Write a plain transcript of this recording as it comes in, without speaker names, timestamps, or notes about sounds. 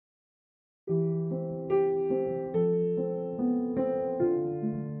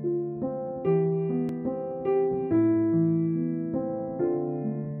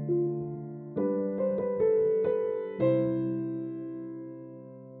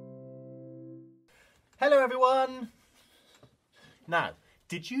Hello everyone! Now,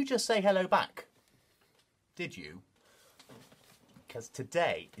 did you just say hello back? Did you? Because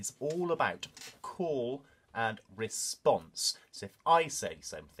today is all about call and response. So if I say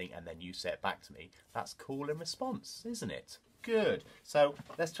something and then you say it back to me, that's call and response, isn't it? Good. So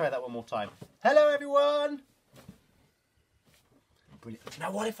let's try that one more time. Hello everyone! Brilliant.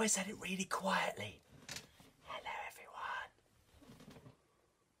 Now what if I said it really quietly? Hello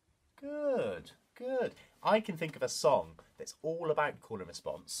everyone. Good, good. I can think of a song that's all about call and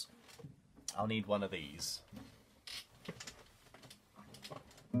response. I'll need one of these.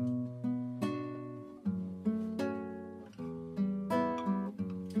 Can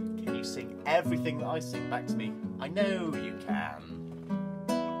you sing everything that I sing back to me? I know you can.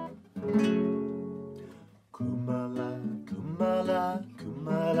 Kumala, kumala,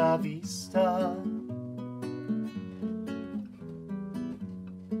 kumala vista.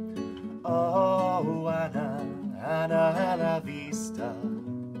 Oh, Anna, Anna la vista.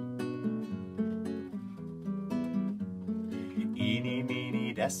 Eeny,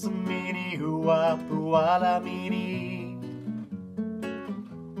 meeny, decimini, hua, puala, meeny.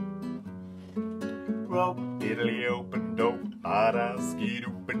 Rope, diddly, open, dope, ara, ski,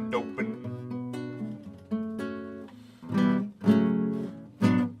 open, open.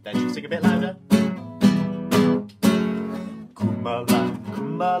 Then you sing a bit louder. Kumala,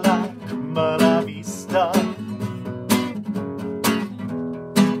 kumala, kumala vista.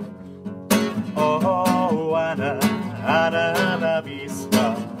 Oh, Anna, Anna la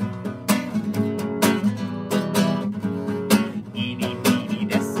vista. Eeny, meeny,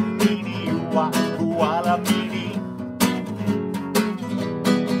 decimini, ua, uala, meeny.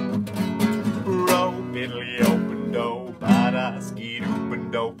 Row, diddly, open, do, bada, ski,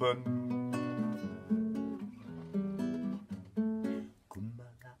 open, open.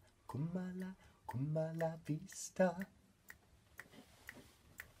 Kumala, kumala, kumala vista.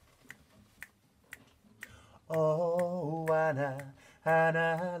 Oh, Anna,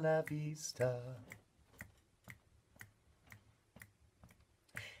 Anna la vista.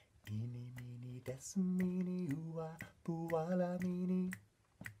 Eeny, meeny, decimini, ua, puala, meeny.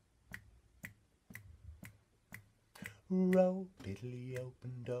 Row, diddly,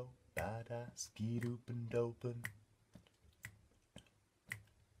 open, do, bada, ski, open, open.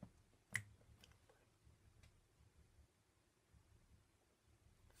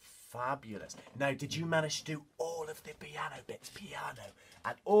 Fabulous. Now, did you manage to do all of the piano bits, piano,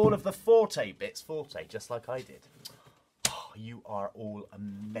 and all of the forte bits, forte, just like I did? Oh, you are all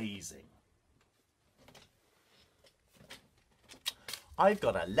amazing. I've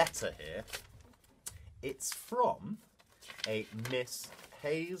got a letter here. It's from a Miss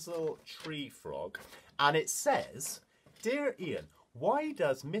Hazel Tree Frog, and it says, "Dear Ian, why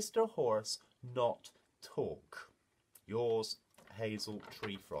does Mr. Horse not talk?" Yours, Hazel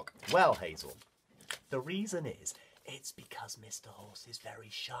Tree Frog. Well, Hazel, the reason is, it's because Mr. Horse is very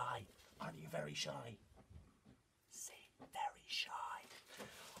shy. Aren't you very shy? See, very shy.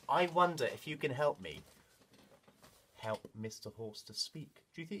 I wonder if you can help me help Mr. Horse to speak.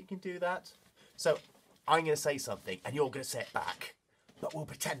 Do you think you can do that? So, I'm going to say something and you're going to say it back. But we'll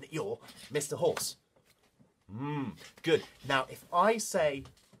pretend that you're Mr. Horse. Good. Now, if I say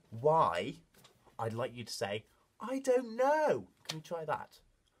why, I'd like you to say, I don't know. Can we try that?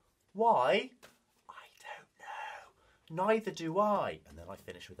 Why? I don't know. Neither do I. And then I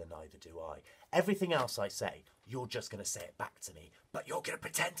finish with a neither do I. Everything else I say, you're just going to say it back to me. But you're going to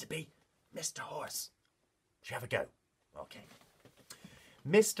pretend to be Mr. Horse. Shall we have a go? Okay.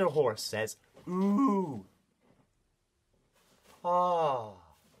 Mr. Horse says, ooh. Ah.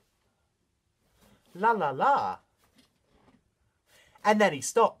 La la la. And then he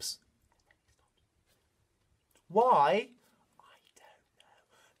stops. Why? I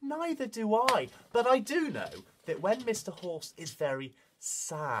don't know. Neither do I. But I do know that when Mr. Horse is very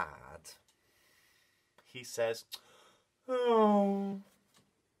sad, he says, oh.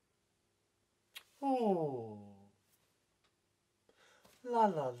 Oh. La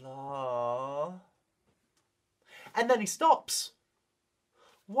la la. And then he stops.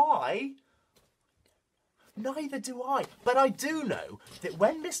 Why? Neither do I. But I do know that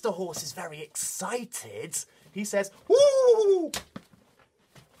when Mr. Horse is very excited, he says, woo!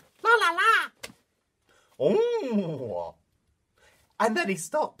 La la la! Oh! And then he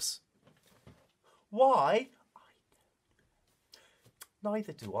stops. Why?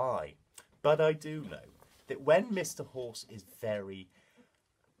 Neither do I. But I do know that when Mr. Horse is very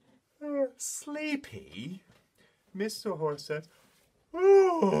sleepy, Mr. Horse says,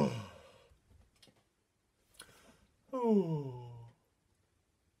 oh! Oh.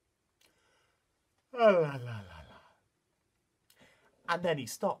 La, la, la, la. And then he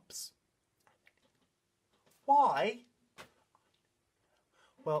stops. Why?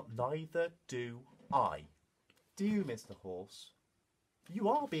 Well, neither do I. Do you, Mr. Horse? You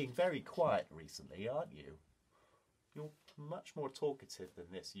are being very quiet recently, aren't you? You're much more talkative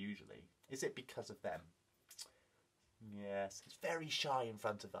than this usually. Is it because of them? Yes, he's very shy in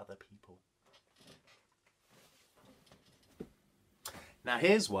front of other people. Now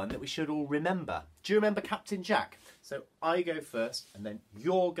here's one that we should all remember. Do you remember Captain Jack? So I go first and then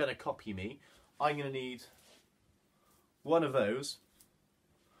you're going to copy me. I'm going to need one of those.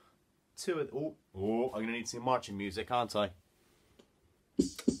 Two of... I'm going to need some marching music, aren't I?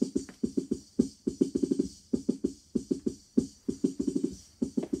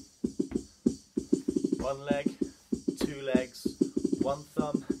 One leg, two legs, one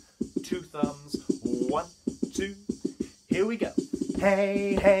thumb, two thumbs, 1, 2. Here we go.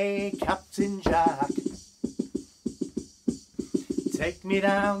 Hey, hey, Captain Jack, take me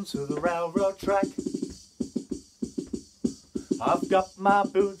down to the railroad track. I've got my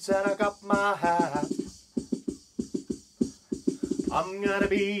boots and I got my hat. I'm gonna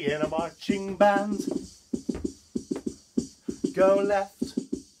be in a marching band. Go left,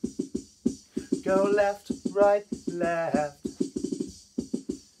 right, left.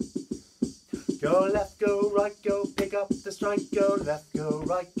 Go left, go right, go pick up the strike. Go left, go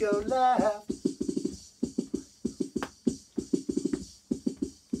right, go left.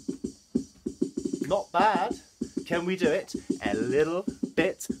 Not bad. Can we do it a little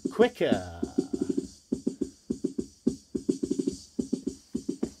bit quicker?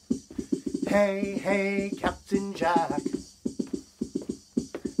 Hey, hey, Captain Jack,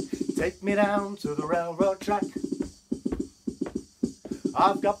 take me down to the railroad track.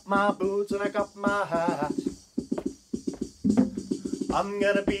 I've got my boots and I got my hat. I'm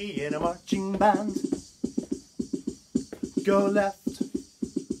gonna be in a marching band. Go left,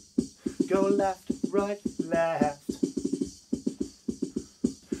 right, left.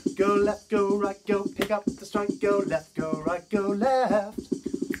 Go left, go right, go pick up the strike. Go left, go right, go left.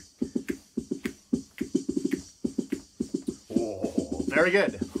 Oh, very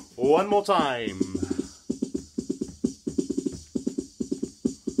good. One more time.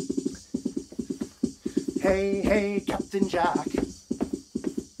 Hey, hey, Captain Jack,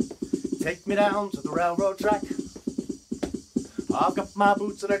 take me down to the railroad track. I've got my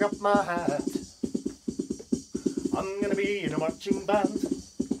boots and I got my hat. I'm gonna be in a marching band.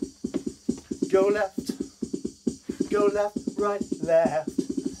 Go left, right, left.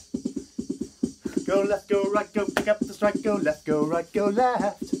 Go left, go right, go pick up the strike. Go left, go right, go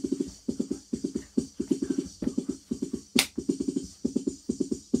left.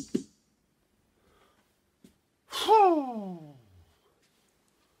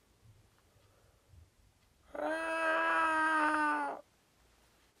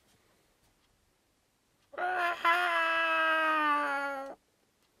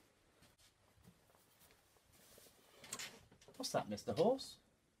 What's that, Mr. Horse?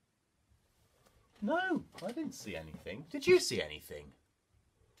 No, I didn't see anything. Did you see anything?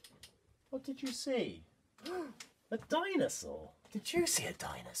 What did you see? A dinosaur. Did you see a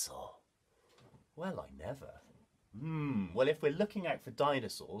dinosaur? Well, I never. Well, if we're looking out for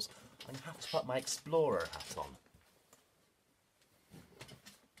dinosaurs, I'm going to have to put my explorer hat on.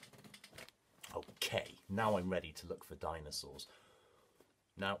 Okay, now I'm ready to look for dinosaurs.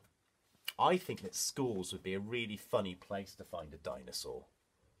 Now, I think that schools would be a really funny place to find a dinosaur.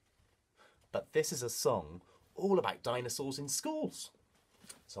 But this is a song all about dinosaurs in schools.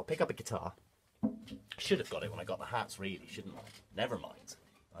 So I'll pick up a guitar. Should have got it when I got the hats, really, shouldn't I? Never mind.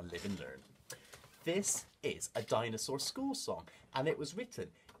 I live and learn. This is a dinosaur school song, and it was written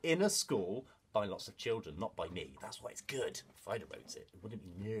in a school by lots of children, not by me. That's why it's good. If I'd have wrote it, it wouldn't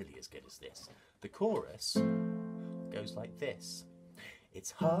be nearly as good as this. The chorus goes like this.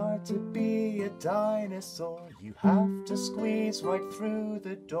 It's hard to be a dinosaur, you have to squeeze right through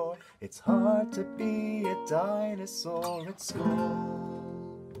the door. It's hard to be a dinosaur at school.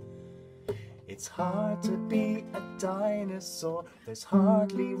 It's hard to be a dinosaur, there's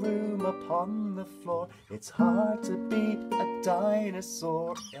hardly room upon the floor. It's hard to be a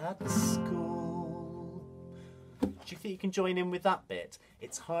dinosaur at school. Do you think you can join in with that bit?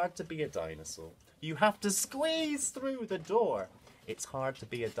 It's hard to be a dinosaur, you have to squeeze through the door. It's hard to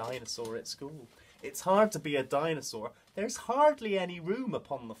be a dinosaur at school. It's hard to be a dinosaur. There's hardly any room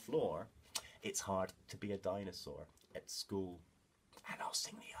upon the floor. It's hard to be a dinosaur at school. And I'll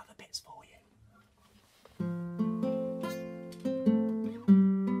sing the other bits for you.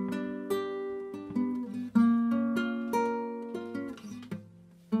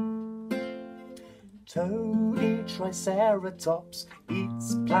 Toady Triceratops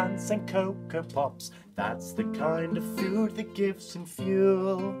eats plants and Cocoa Pops. That's the kind of food that gives him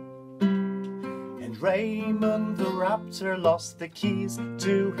fuel. And Raymond the raptor lost the keys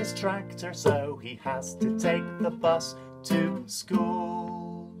to his tractor, so he has to take the bus to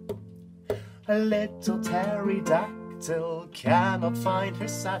school. A little pterodactyl cannot find her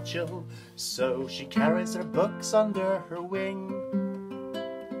satchel, so she carries her books under her wing.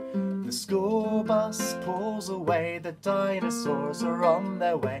 The school bus pulls away, the dinosaurs are on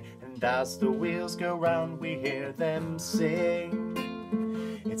their way, and as the wheels go round we hear them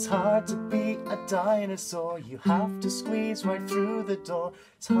sing. It's hard to be a dinosaur, you have to squeeze right through the door.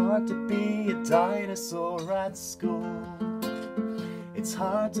 It's hard to be a dinosaur at school. It's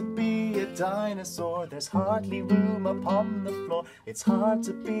hard to be a dinosaur, there's hardly room upon the floor. It's hard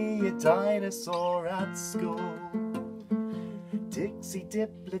to be a dinosaur at school. Dixie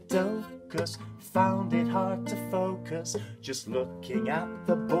Diplodocus found it hard to focus. Just looking at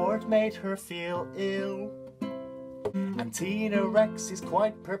the board made her feel ill. And Tina Rex is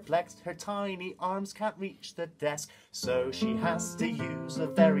quite perplexed, her tiny arms can't reach the desk, so she has to use a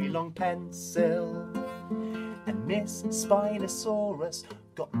very long pencil. And Miss Spinosaurus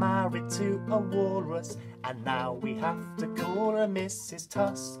got married to a walrus, and now we have to call her Mrs.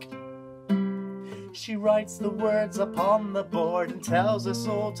 Tusk. She writes the words upon the board and tells us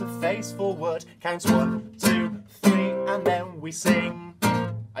all to face forward. Counts 1, 2, 3, and then we sing.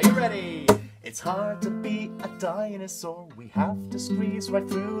 Are you ready? It's hard to be a dinosaur, we have to squeeze right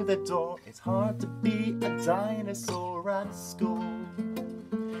through the door. It's hard to be a dinosaur at school.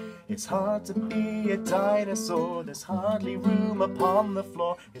 It's hard to be a dinosaur, there's hardly room upon the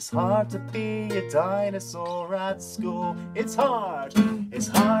floor. It's hard to be a dinosaur at school. It's hard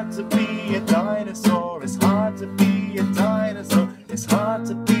to be a dinosaur. It's hard to be a dinosaur. It's hard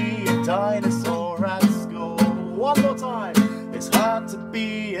to be a dinosaur at school. One more time. It's hard to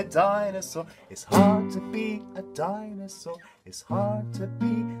be a dinosaur. It's hard to be a dinosaur. It's hard to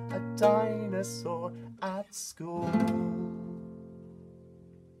be a dinosaur at school.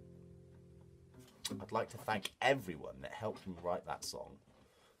 I'd like to thank everyone that helped me write that song,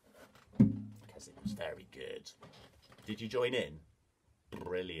 because it was very good. Did you join in?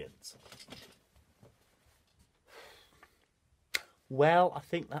 Brilliant. Well, I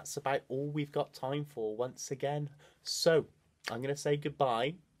think that's about all we've got time for once again. So, I'm going to say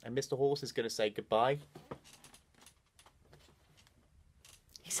goodbye, and Mr. Horse is going to say goodbye.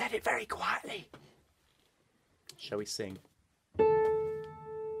 He said it very quietly. Shall we sing?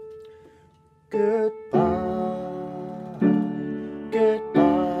 Goodbye,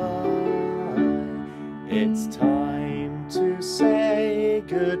 goodbye, it's time to say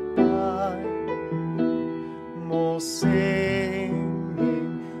goodbye. More singing,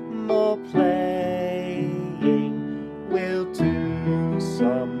 more playing, we'll do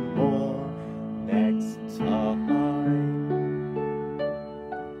some more next time.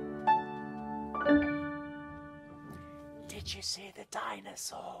 Did you see the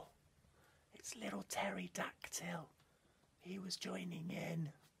dinosaur? It's little pterodactyl. He was joining in.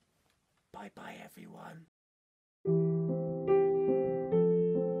 Bye bye everyone.